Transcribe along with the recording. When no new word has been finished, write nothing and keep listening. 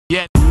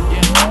Yeah.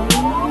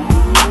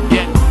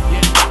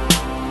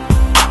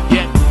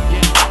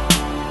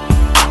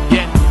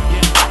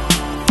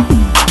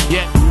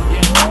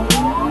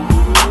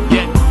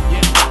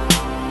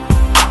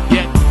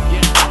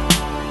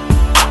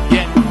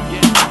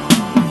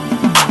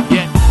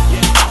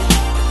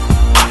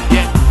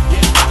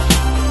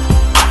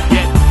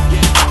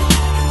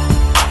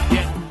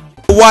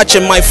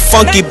 Watching my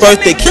funky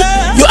birthday.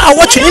 You are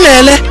watching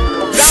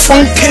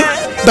funky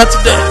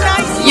birthday.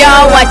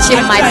 You're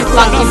watching my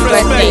funky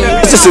birthday.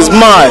 This is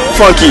my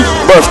funky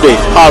birthday.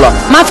 Holla.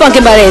 My funky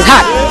birthday is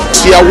hot.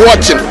 You are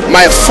watching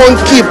my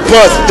funky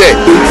birthday.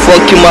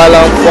 Funky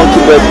Malam,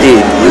 funky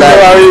birthday.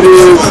 Like it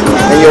is.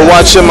 And you're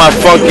watching my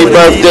funky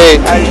birthday.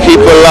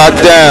 Keep it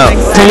locked down.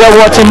 So you're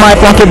watching my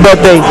funky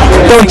birthday.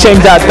 Don't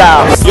change that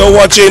down. You're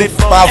watching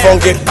my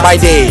funky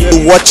birthday.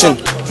 You're watching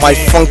my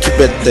funky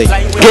birthday.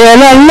 Girl,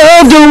 I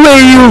love the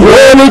way you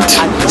roll it.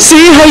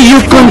 See how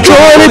you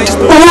control it.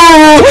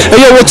 Ooh.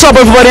 Hey, yo, what's up,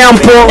 everybody? I'm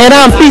Paul and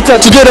I'm Peter.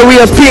 Together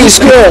we are Peace.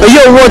 Hey,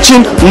 you're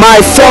watching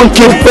my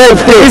funky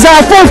birthday. It's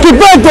our funky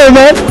birthday,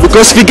 man.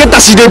 Because if you get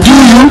that shit, they do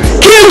you.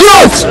 King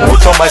God.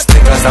 Put on my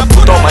sneakers and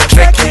put on my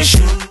trekking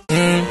shoes.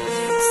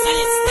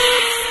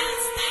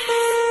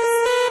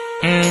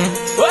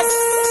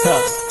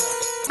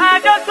 I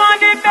just want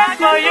the best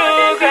for you,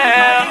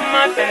 girl.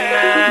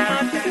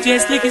 Omotena.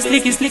 Just slicky,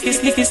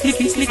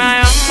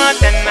 my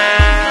Omotena.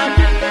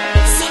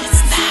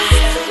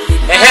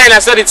 Hey, I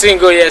saw the thing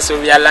go here, so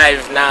we are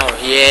live now.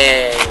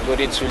 Yeah, go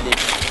to Tulip.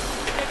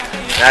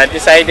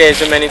 This side there,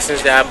 so many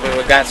things that happen.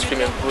 We got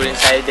swimming pool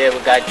inside there, we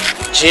got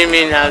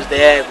gymming house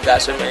there, we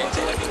got so many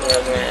things.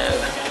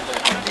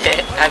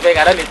 I think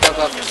I don't need to talk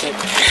about the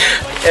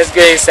Let's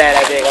go inside.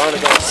 I think I want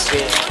to go and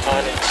swim. I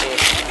want to gym.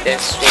 Then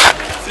swim.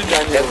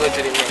 Then go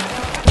to the main.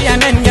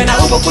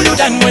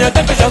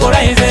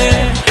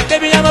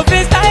 Baby, I'm a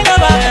freestyle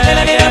lover, and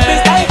I need a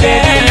freestyle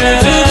baby. You're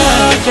too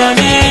good for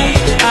me.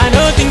 I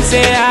don't think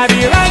say I'll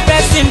be right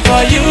person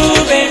for you,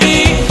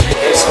 baby.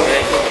 Yes,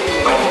 man.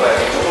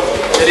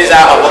 So this is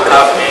how I work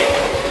out, man.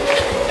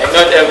 Like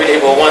not every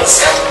day, but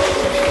once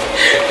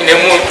in a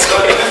month.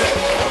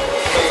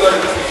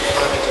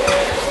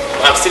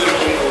 I'm still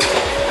looking good.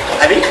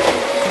 Abi?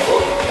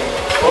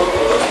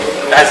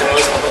 That's the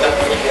most important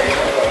thing.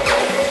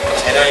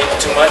 I don't eat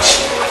too much.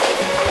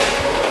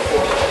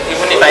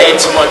 Even if I eat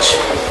too much,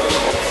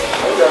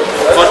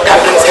 vodka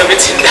brings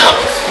everything down.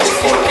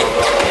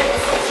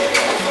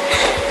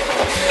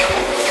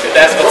 So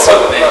that's what's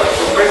up, man.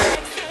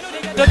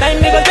 No time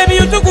because baby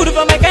you too good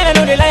for my kind. I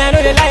know they lie.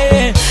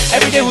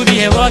 Every day will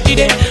be a rocky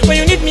day. When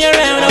you need me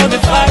around, I'll be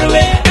far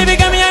away. Baby,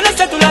 come here and let's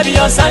settle to be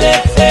on Sunday.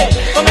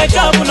 For my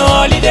job, no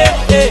holiday.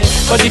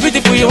 Cause you're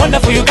beautiful, you're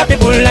wonderful, you're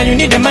capable, and you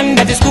need a man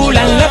that is cool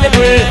and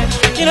lovable.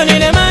 You don't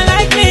need a man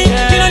like me.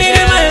 You don't need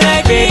a man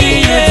like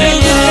me. You're too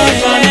good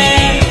for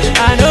me.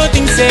 I don't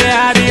think say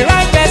I'll be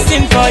right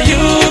person for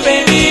you,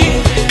 baby.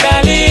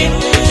 Darling,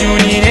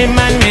 you need a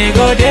man, may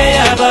go there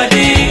your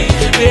body.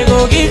 We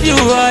go give you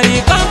all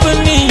the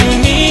company you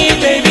need,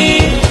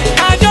 baby.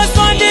 I just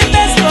want the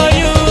best for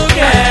you,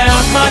 girl.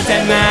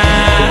 Omotena.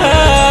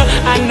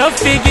 I know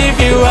fi give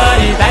you all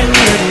the time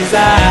you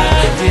desire.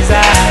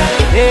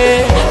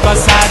 Yeah,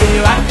 cause I be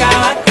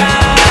waka.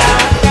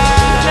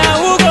 Now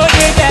who go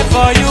there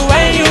for you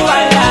when you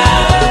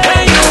alive?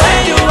 When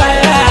you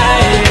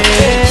alive?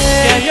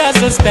 Yeah, you're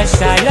so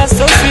special, you're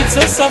so sweet,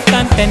 so soft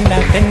and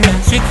tender.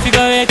 Sweet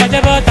figure eight at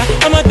the butter.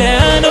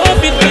 Omotena, no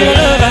fit be your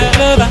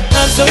lover.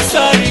 I'm so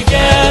sorry,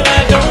 girl,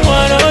 I don't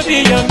wanna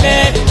be your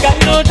man. Got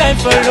no time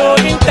for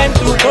loving, time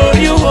to go.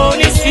 You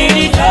only see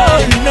the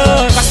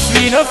no. Cause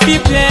we no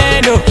fit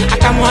plan, no.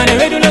 I come on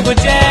away, do no go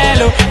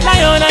jello.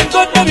 Lion and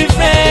goat no be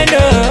friend,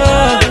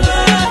 oh.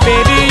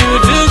 Baby, you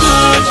too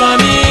good for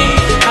me.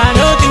 I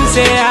don't think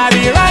say I'll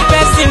be right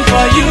person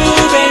for you,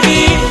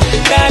 baby.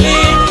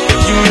 Darling,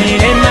 you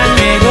need a man,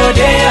 may go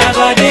there your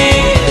body.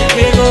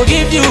 We go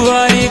give you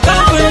all the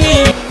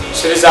company.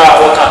 So this is how I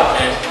work out,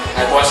 man.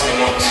 Like once in a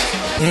month.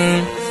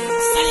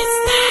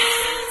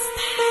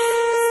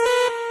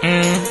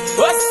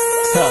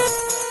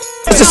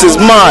 This is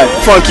my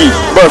funky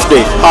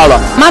birthday. Holla.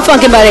 My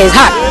funky birthday is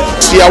hot.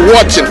 You are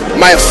watching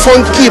my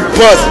funky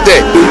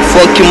birthday.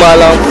 Funky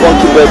Malam,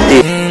 funky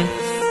birthday.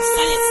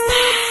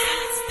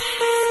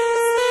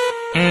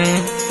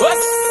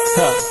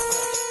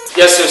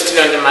 Yes, so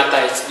still on the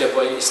matter, it's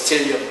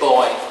still your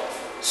boy,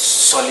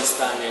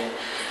 Solidstar, man.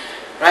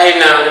 Right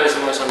now, let me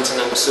say something.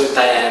 I'm so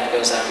tired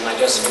because I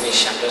just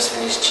finished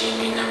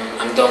gymming.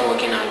 I'm done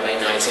working out right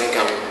now. I think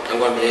I'm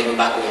going to be heading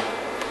back home.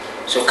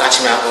 So catch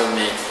me at home,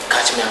 man.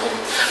 Catch me at home.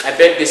 I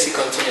beg this to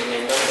continue,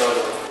 man. Don't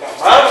bother.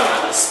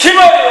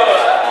 Skimo!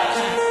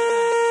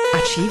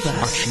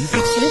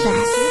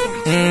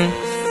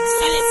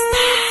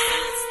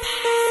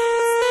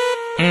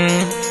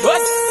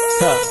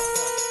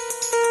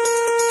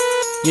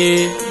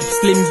 Yeah,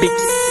 slim big.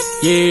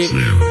 Yeah.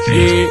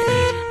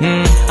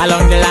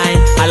 Along the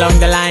line. Along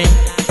the line.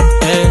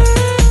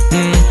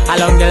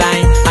 Along the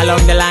line.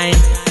 Along the line.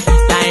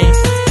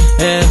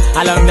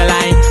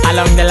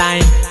 Along the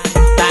line.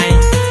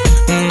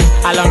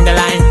 along the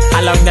line,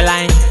 along the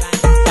line.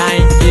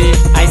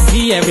 Yeah. I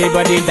see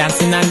everybody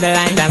dancing on the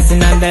line,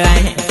 dancing on the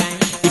line.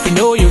 If you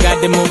know you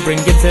got the move, bring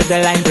it to the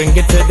line, bring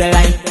it to the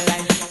line.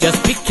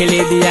 Just pick a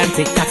lady and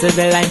take her to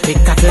the line, take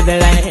her to the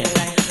line.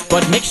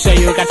 But make sure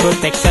you got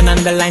protection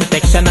on the line,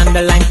 protection on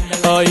the line.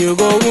 Or you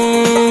go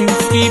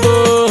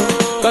skibo,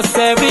 cause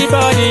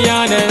everybody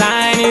on the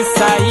line is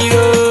a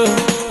hero.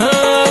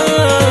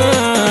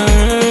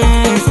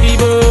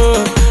 Skibo,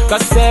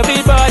 cause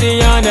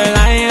everybody on the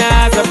line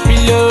has a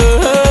pillow.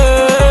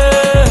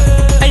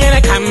 And you're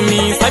like, I'm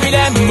me, sabi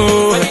them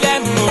more.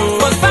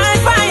 Cause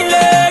fine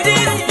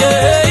ladies,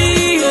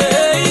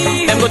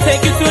 yeah. Them go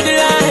take you to the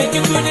line,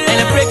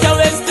 and break your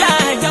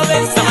waistline.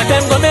 Some of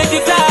them go make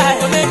you cry.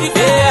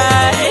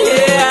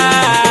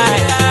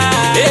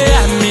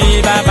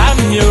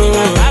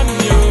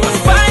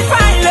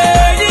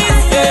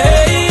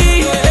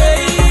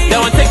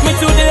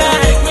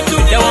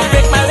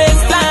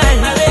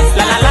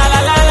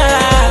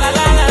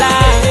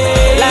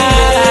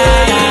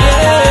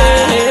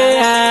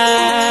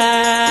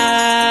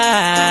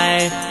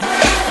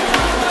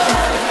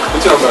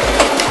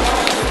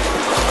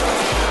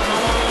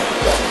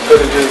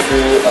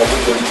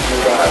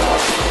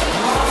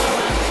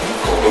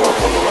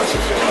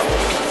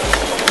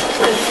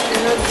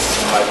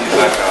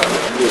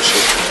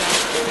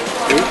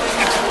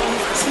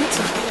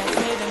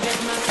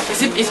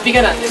 It's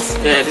bigger than this.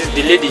 Yeah, this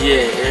the lady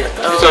here. Yeah.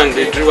 This one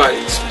they drew out.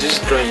 This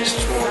drawing is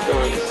small. That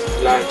one is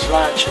large.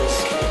 Large.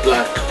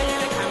 Black.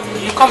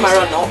 You come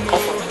around now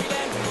often.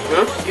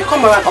 Huh? You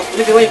come around often.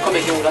 Maybe when you come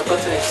again, we'll have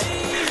gotten it.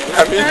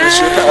 I mean, you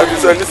should have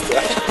this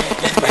Solidstar.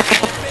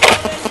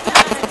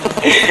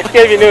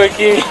 Can't be no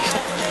king.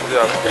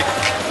 Yeah.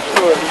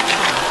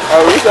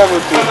 I wish I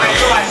would do. My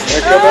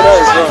camera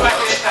is gone.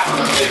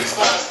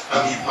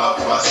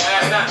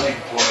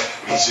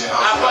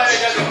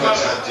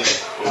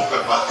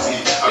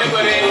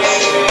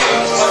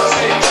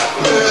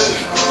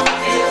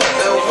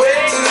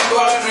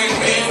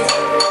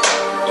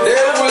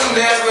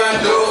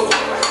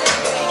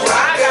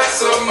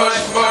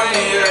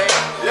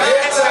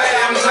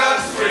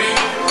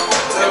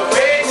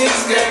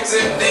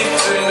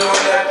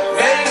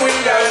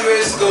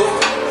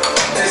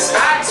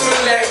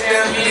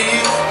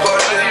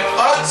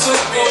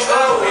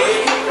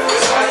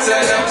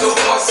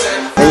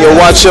 And you're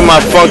watching my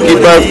funky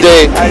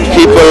birthday.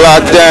 Keep it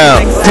locked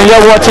down. And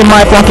you're watching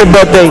my funky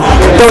birthday.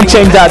 Don't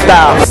change that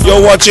dial.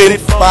 You're watching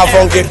my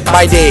funky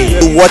birthday.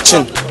 You're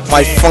watching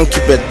my funky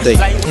birthday.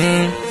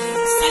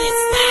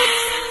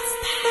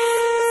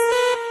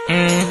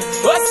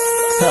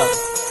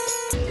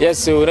 Yes,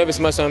 so that is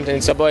my something.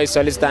 It's your boy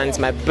Solidstar. It's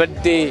my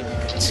birthday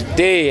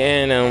today,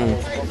 and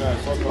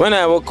when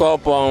I woke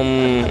up,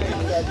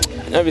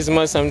 that is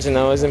more something.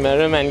 I was in my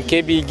room, and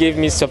KB gave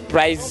me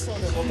surprise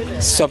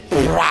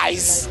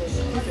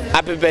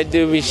happy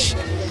birthday wish,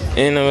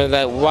 and I was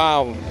like,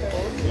 wow.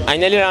 I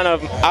nearly ran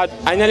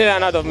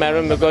out of my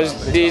room because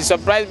the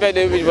surprise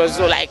birthday wish was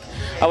so like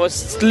I was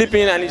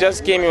sleeping and he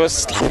just came. He was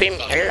slapping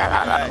me.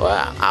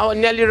 I would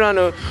nearly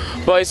run,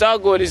 but it's all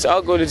good. It's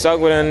all good. It's all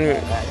good. And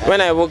when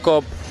I woke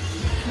up,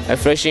 I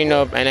freshened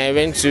up and I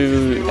went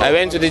to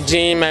the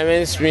gym. I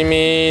went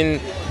swimming.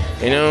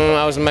 You know,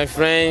 I was with my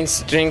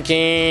friends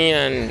drinking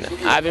and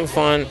having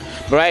fun.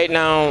 But right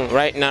now,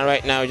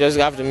 we just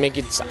have to make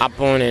it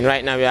happen. And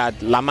right now we're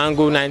at La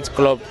Mango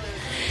nightclub,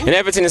 and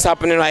everything is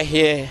happening right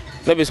here.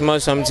 Maybe small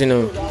something,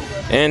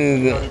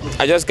 and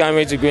I just can't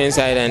wait to go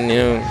inside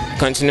and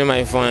continue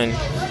my fun.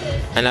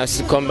 And I'll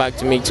still come back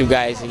to meet you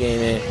guys again,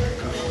 man.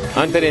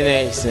 On to the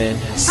next, man.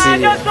 See you. I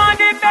just want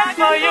it back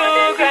for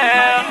you,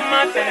 girl.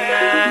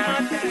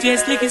 Omotena.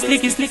 Just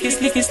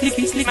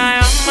slicky, my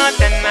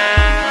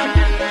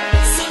Omotena.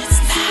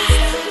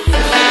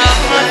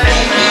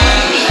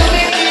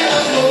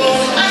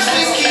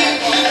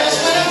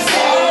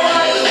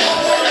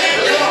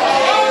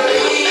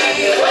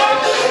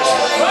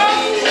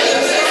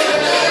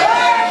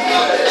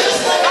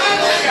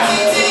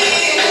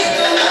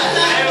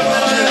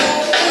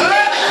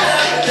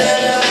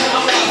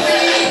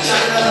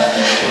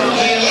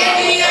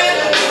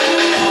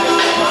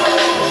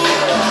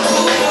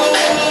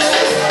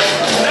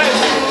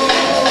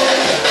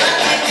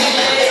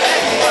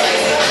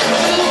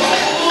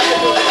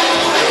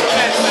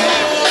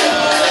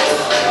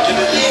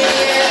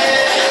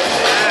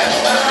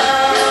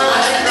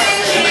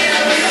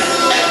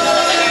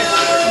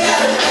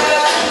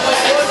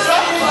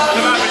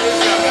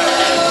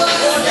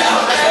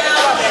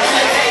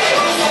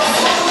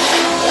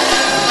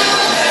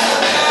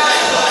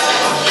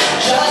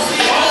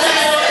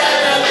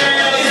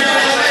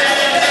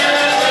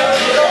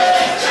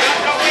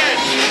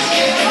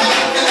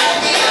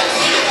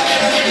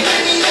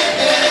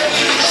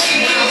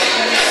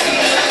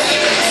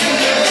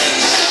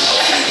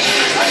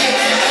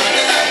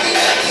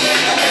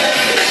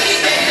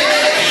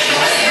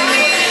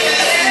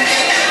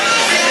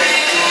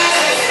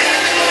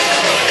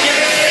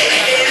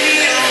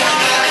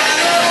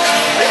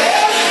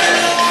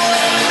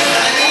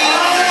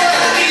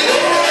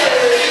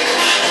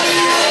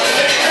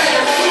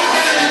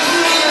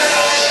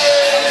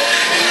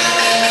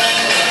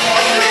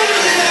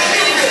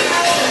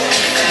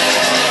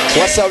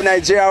 What's up,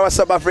 Nigeria? What's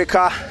up,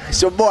 Africa?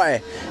 It's your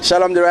boy,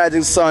 Shalom the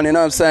Rising Sun, you know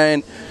what I'm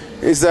saying?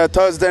 It's a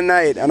Thursday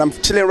night, and I'm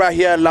chilling right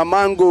here at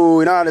Lamango,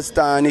 you know,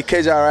 understand?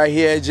 Ikeja right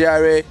here,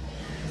 GRA.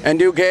 And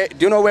do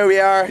you know where we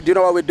are? Do you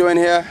know what we're doing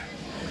here?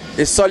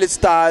 It's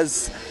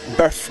Solidstar's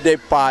birthday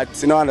party,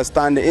 you know,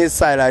 understand? The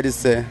inside, like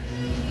this,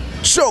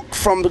 choke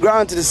from the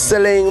ground to the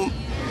ceiling,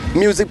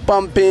 music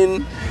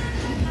pumping,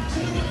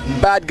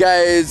 bad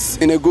guys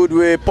in a good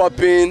way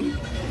popping.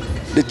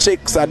 The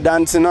chicks are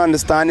dancing,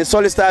 understand? It's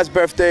Solidstar's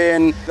birthday,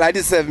 and like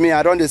this of me,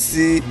 I don't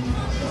see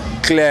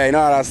clear, you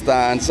know,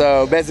 understand?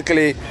 So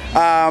basically,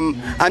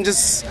 I'm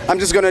just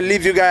gonna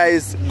leave you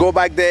guys, go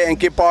back there and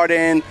keep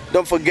partying.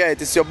 Don't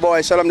forget, it's your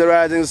boy Shalom the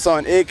Rising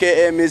Sun,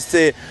 aka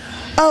Mr.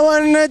 I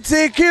wanna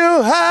take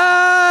you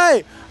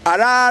high,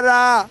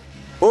 arara,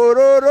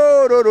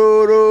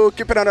 orororororo.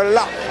 Keep it on the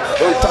lock,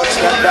 don't touch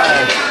that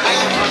dial.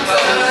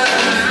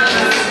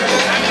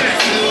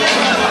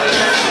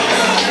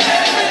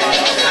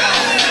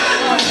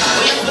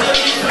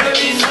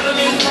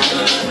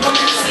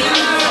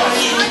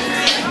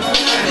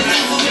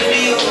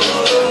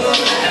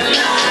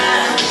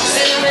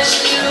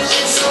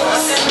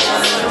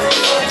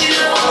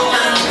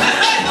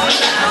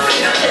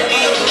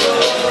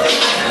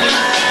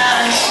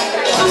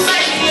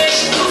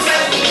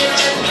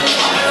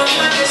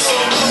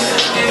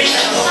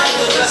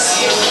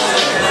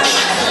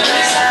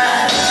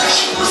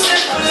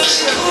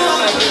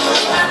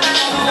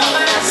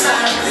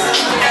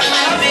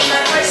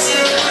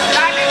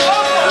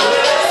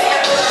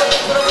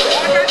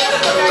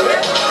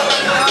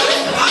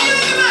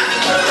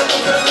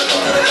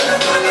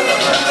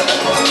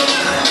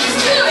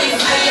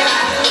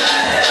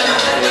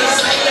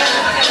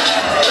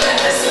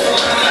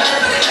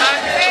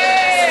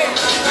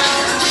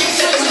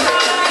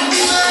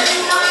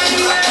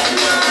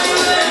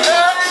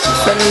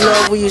 Fell in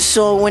love with your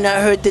soul when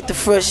I heard it the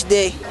first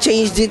day.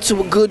 Changed it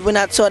to a good when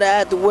I thought I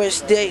had the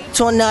worst day.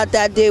 Turned out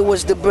that day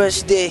was the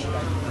best day.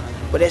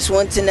 But there's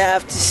one thing I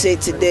have to say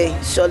today.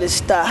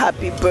 Solidstar,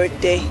 happy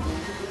birthday.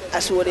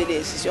 That's what it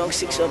is. It's Young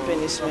 6 up in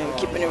this, man.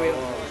 Keeping it real.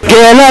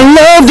 Girl, I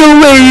love the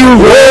way you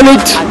roll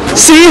it.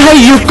 See how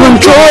you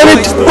control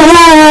it.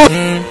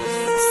 Ooh.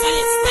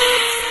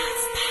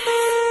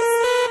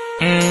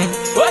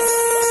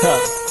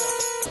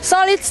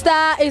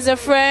 Solidstar is a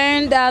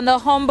friend and a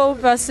humble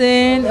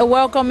person, a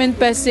welcoming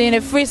person,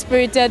 a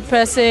free-spirited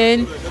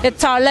person, a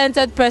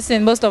talented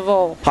person, most of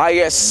all. Hi,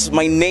 yes,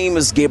 my name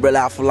is Gabriel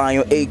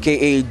Afolayo,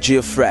 aka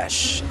J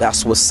Fresh.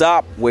 That's what's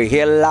up. We're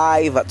here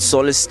live at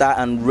Solidstar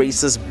and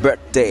Race's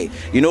birthday.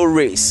 You know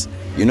Race.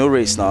 You know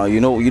Race now. You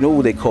know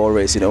who they call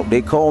Race. You know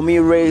they call me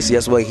Race.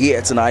 Yes, we're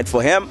here tonight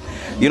for him.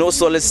 You know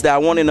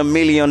Solidstar, 1 in a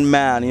million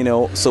man. You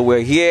know, so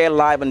we're here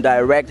live and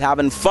direct,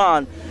 having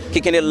fun.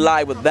 Kicking it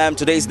live with them.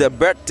 Today's their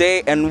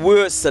birthday and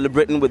we're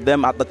celebrating with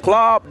them at the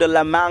Club de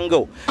la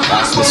Mango.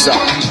 That's what's up.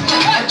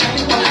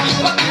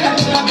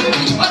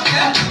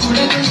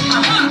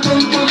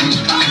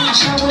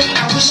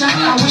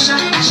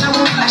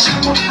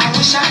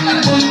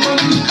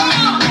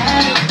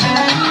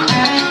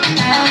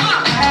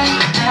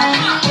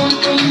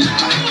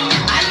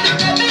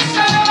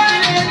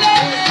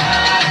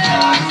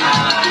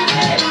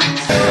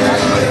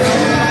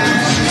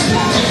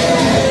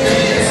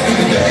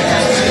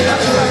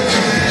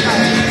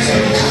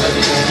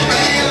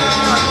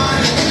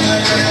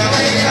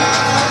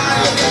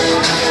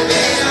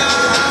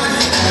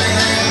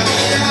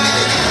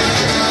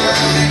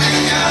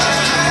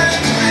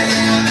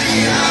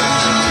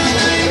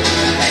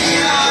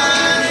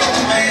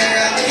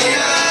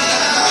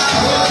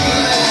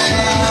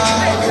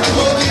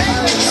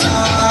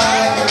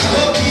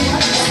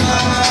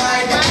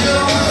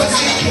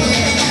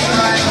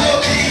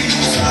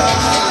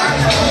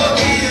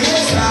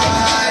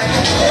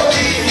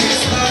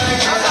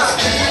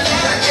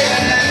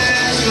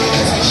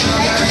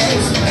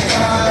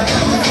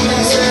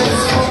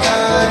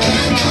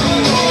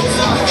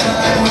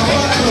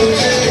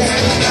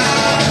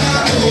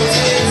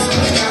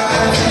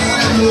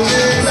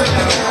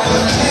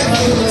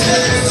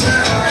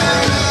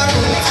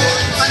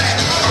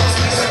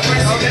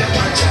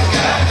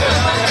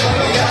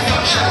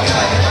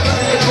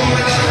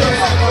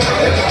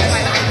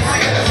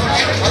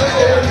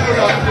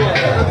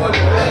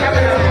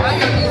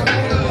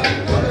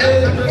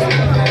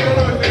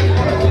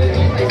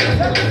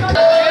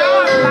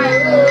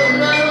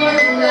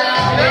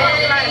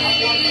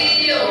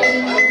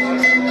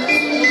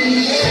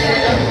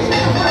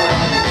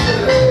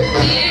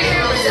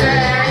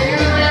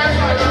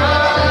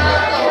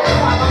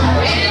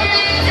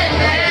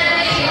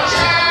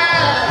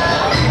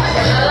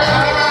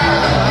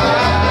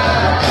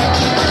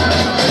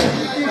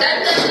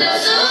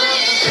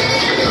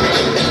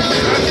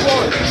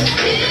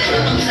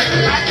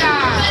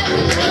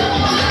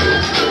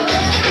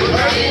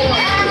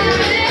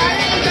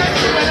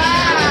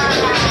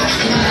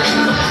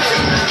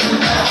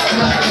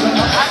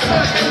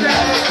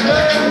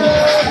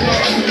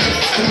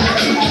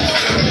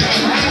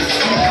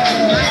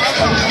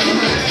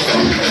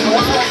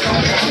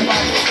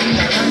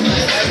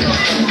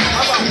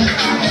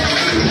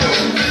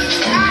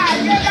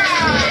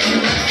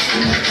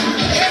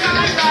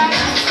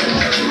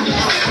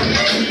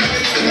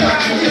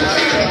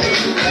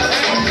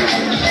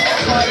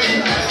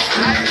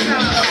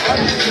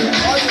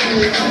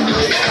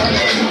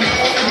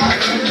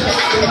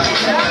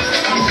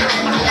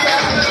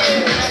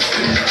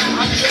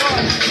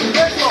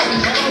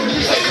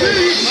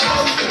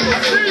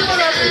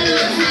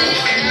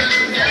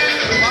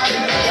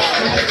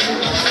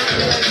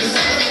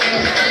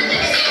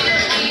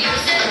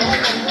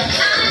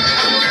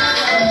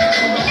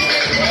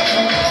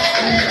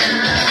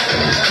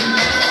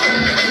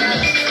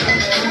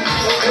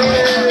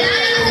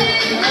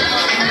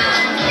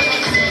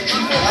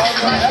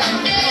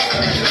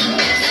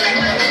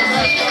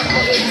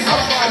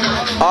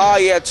 Oh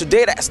yeah,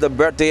 today that's the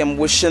birthday. I'm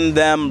wishing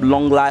them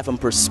long life and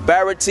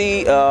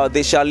prosperity.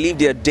 They shall live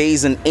their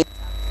days in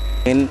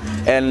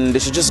and they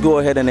should just go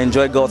ahead and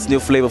enjoy God's new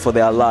flavor for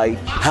their life.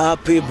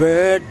 Happy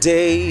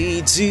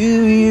birthday to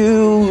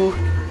you.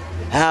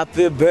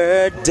 Happy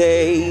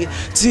birthday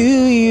to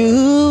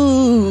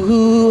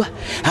you.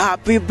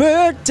 Happy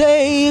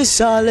birthday,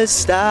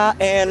 Solidstar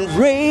and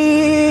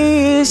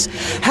Race.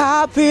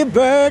 Happy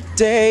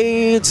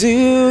birthday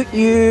to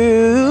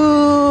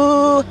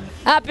you.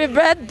 Happy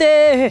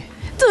birthday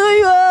to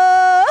you.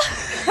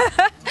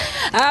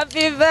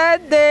 Happy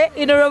birthday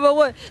in a rubber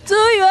one to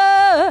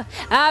you.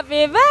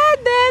 Happy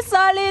birthday,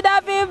 Solid.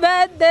 Happy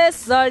birthday,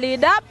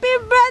 Solid. Happy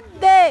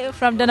birthday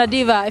from Donna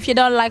Diva. If you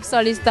don't like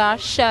Solidstar,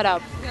 shut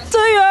up. To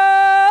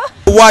you.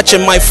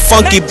 Watching my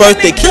funky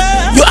birthday.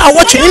 You are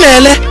watching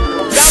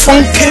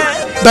funky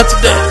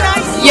birthday.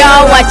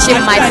 You're watching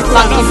my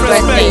funky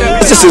birthday.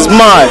 This is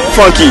my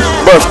funky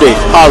birthday.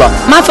 Holla.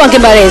 My funky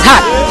birthday is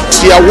hot.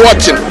 You are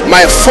watching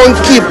my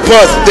funky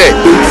birthday.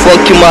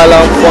 Funky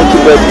Malam, funky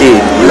birthday.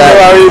 Like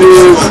how it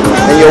is.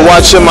 And you're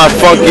watching my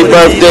funky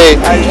birthday.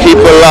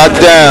 Keep it locked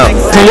down.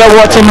 And you're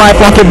watching my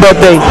funky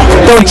birthday.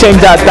 Don't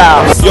change that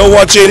down. You're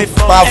watching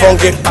my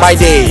funky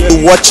birthday.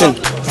 You're watching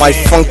my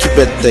funky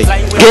birthday.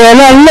 Girl,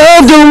 I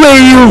love the way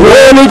you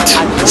roll it.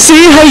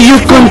 See how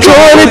you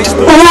control it.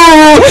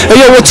 Ooh.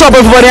 Yo, what's up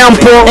everybody? I'm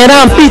Paul. And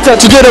I'm Peter.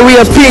 Together we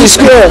are Peace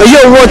Square.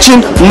 You're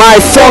watching my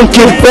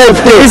funky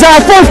birthday. It's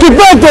our funky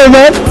birthday,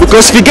 man.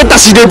 Because if you get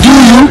that shit, they do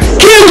you.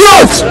 Kill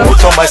yours.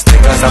 Put on my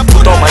sneakers and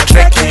put on my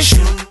trekking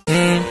shoes.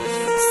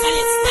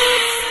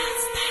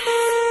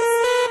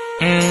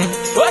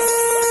 What?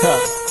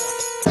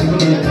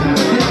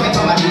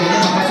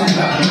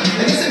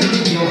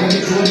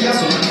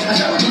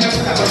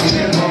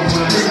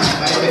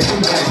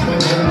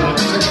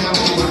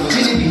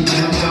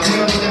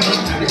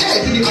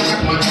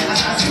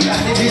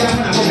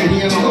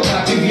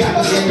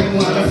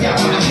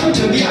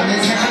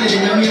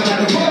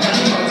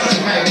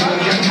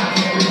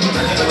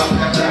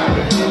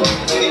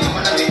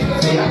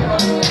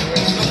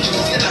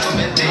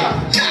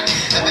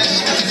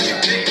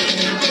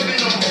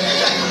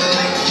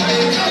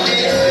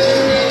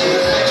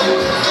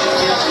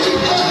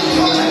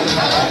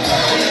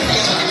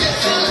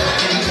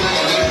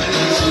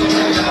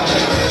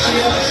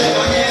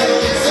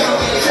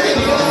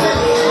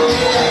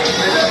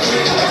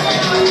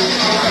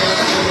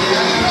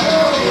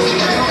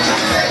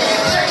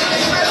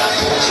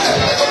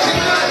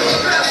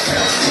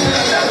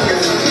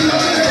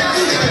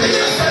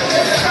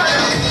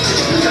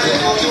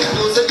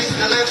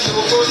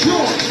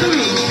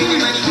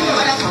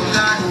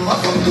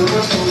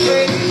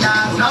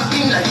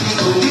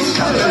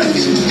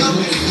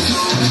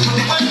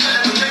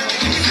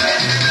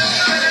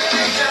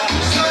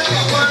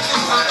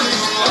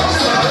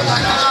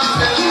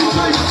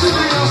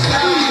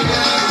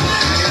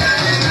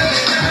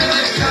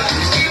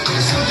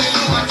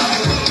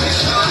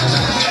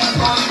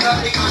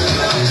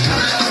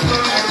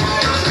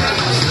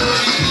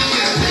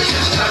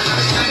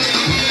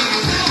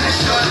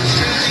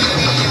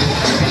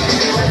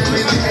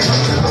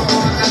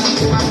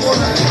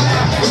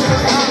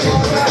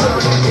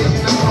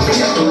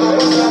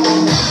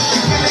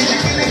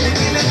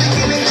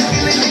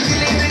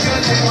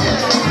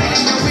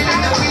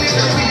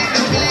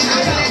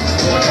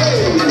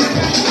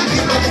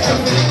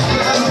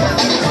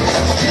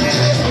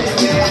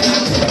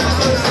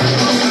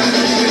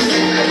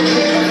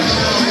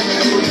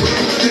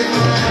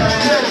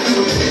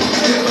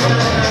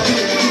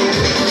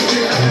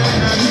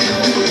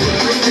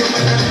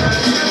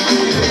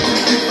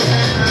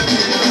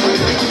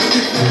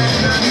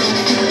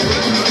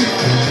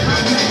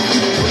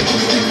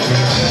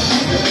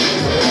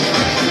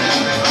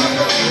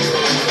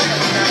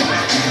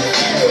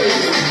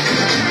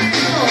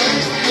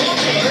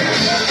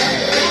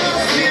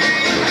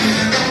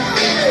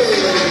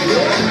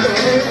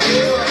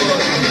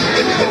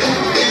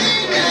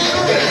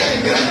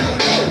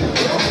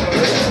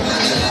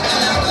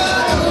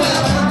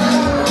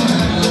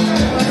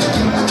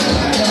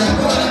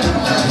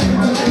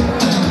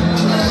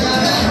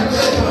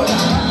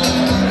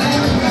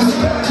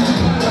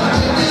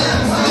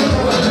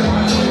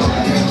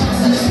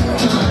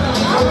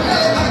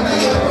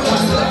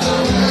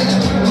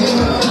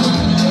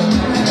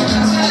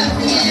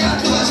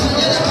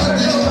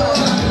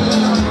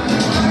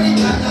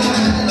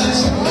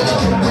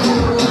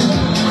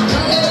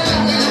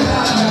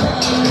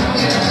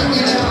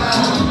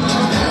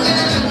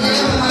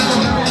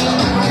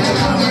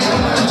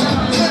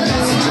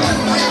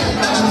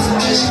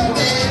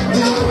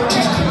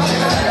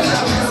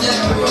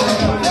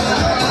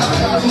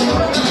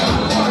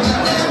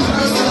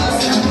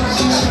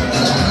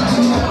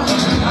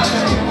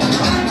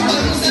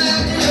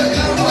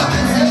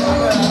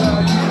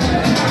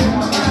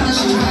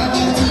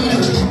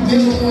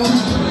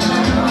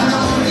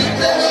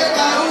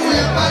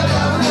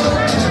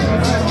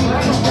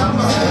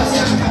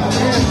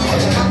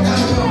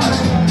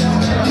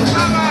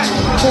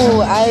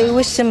 I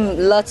wish him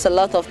a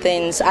lot of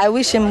things. I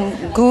wish him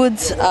good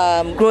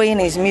growing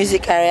his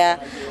music career.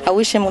 I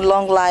wish him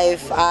long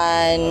life,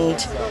 and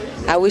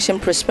I wish him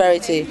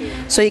prosperity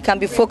so he can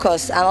be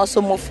focused and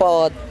also move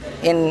forward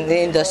in the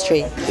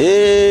industry.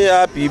 Hey,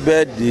 happy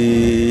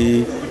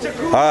birthday.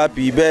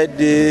 Happy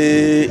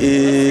birthday.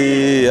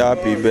 Hey,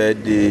 happy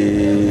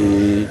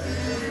birthday.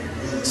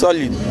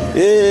 Solid.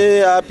 Hey,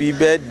 happy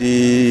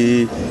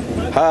birthday.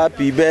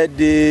 Happy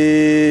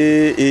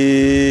birthday.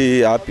 Hey,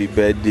 happy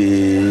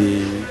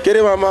birthday.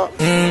 Kere mama.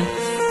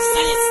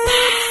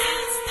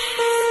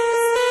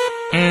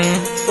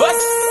 What?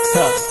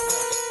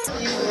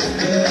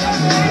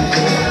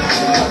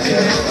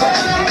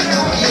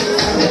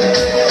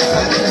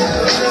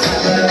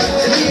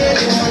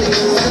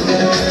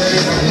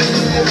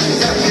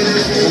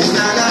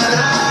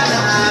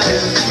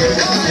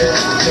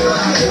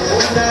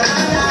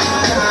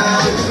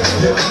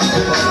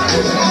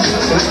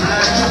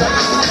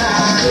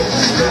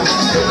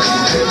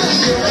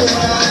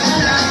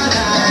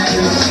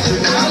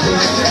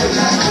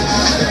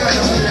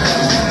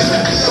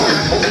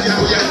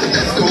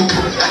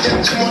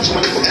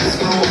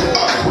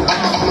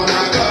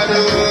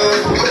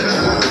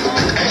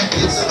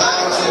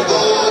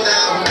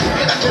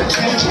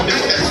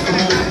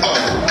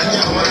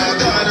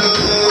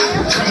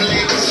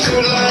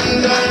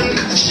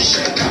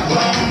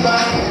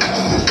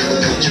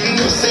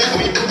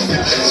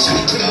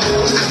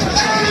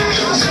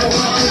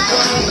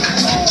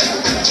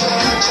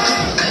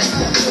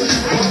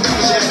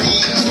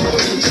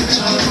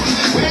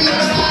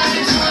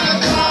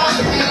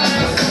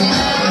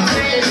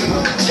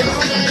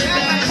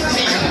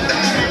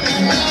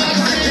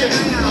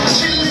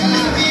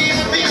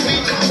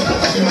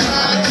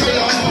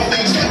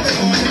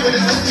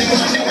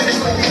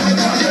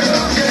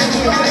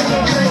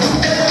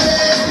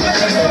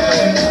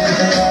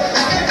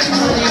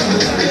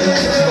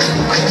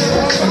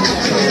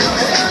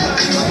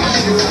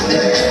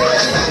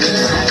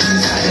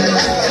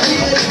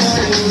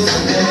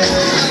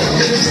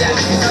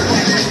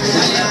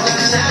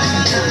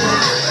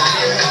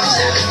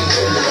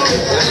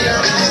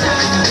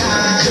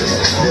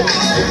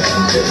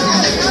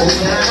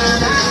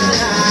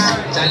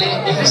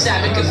 If you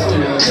start making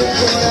food,